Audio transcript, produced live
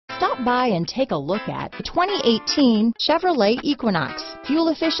Stop by and take a look at the 2018 Chevrolet Equinox. Fuel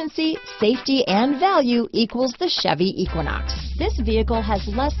efficiency, safety, and value equals the Chevy Equinox. This vehicle has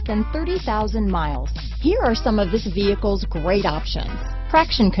less than 30,000 miles. Here are some of this vehicle's great options: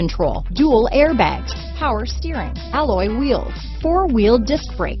 traction control, dual airbags, power steering, alloy wheels, four-wheel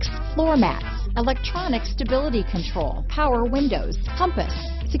disc brakes, floor mats, electronic stability control, power windows, compass,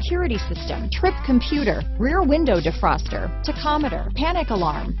 security system, trip computer, rear window defroster, tachometer, panic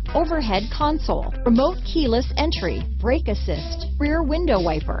alarm, overhead console, remote keyless entry, brake assist, rear window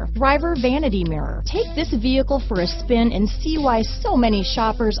wiper, driver vanity mirror. Take this vehicle for a spin and see why so many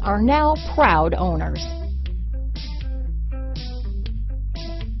shoppers are now proud owners.